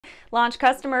Launch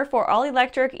customer for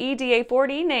all-electric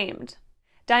eDA40 named.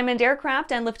 Diamond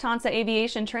Aircraft and Lufthansa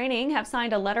Aviation Training have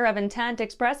signed a letter of intent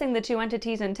expressing the two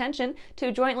entities' intention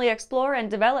to jointly explore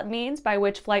and develop means by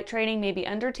which flight training may be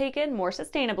undertaken more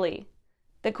sustainably.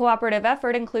 The cooperative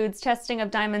effort includes testing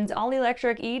of Diamond's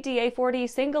all-electric eDA40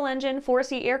 single-engine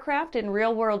 4-seat aircraft in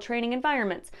real-world training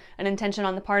environments, an intention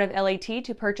on the part of LAT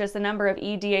to purchase a number of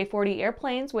eDA40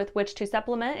 airplanes with which to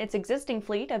supplement its existing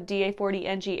fleet of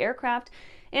DA40NG aircraft,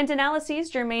 and analyses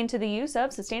germane to the use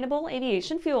of sustainable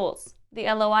aviation fuels. The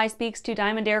LOI speaks to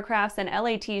Diamond Aircraft's and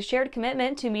LAT's shared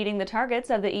commitment to meeting the targets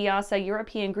of the EASA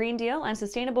European Green Deal and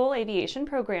Sustainable Aviation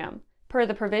Program. Per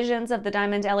the provisions of the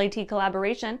Diamond-LAT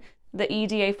collaboration, the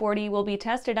eDA40 will be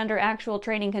tested under actual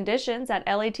training conditions at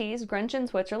LAT's Grenchen,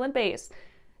 Switzerland base.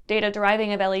 Data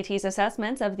deriving of LAT's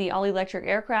assessments of the all-electric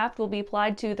aircraft will be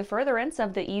applied to the furtherance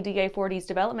of the eDA40's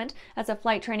development as a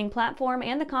flight training platform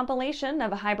and the compilation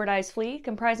of a hybridized fleet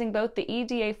comprising both the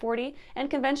eDA40 and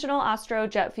conventional Austro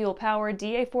jet fuel-powered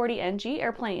DA40NG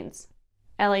airplanes.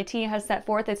 LAT has set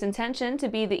forth its intention to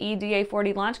be the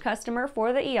eDA40 launch customer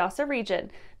for the EASA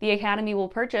region. The Academy will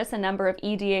purchase a number of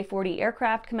eDA40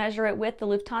 aircraft commensurate with the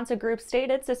Lufthansa Group's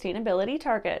stated sustainability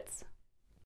targets.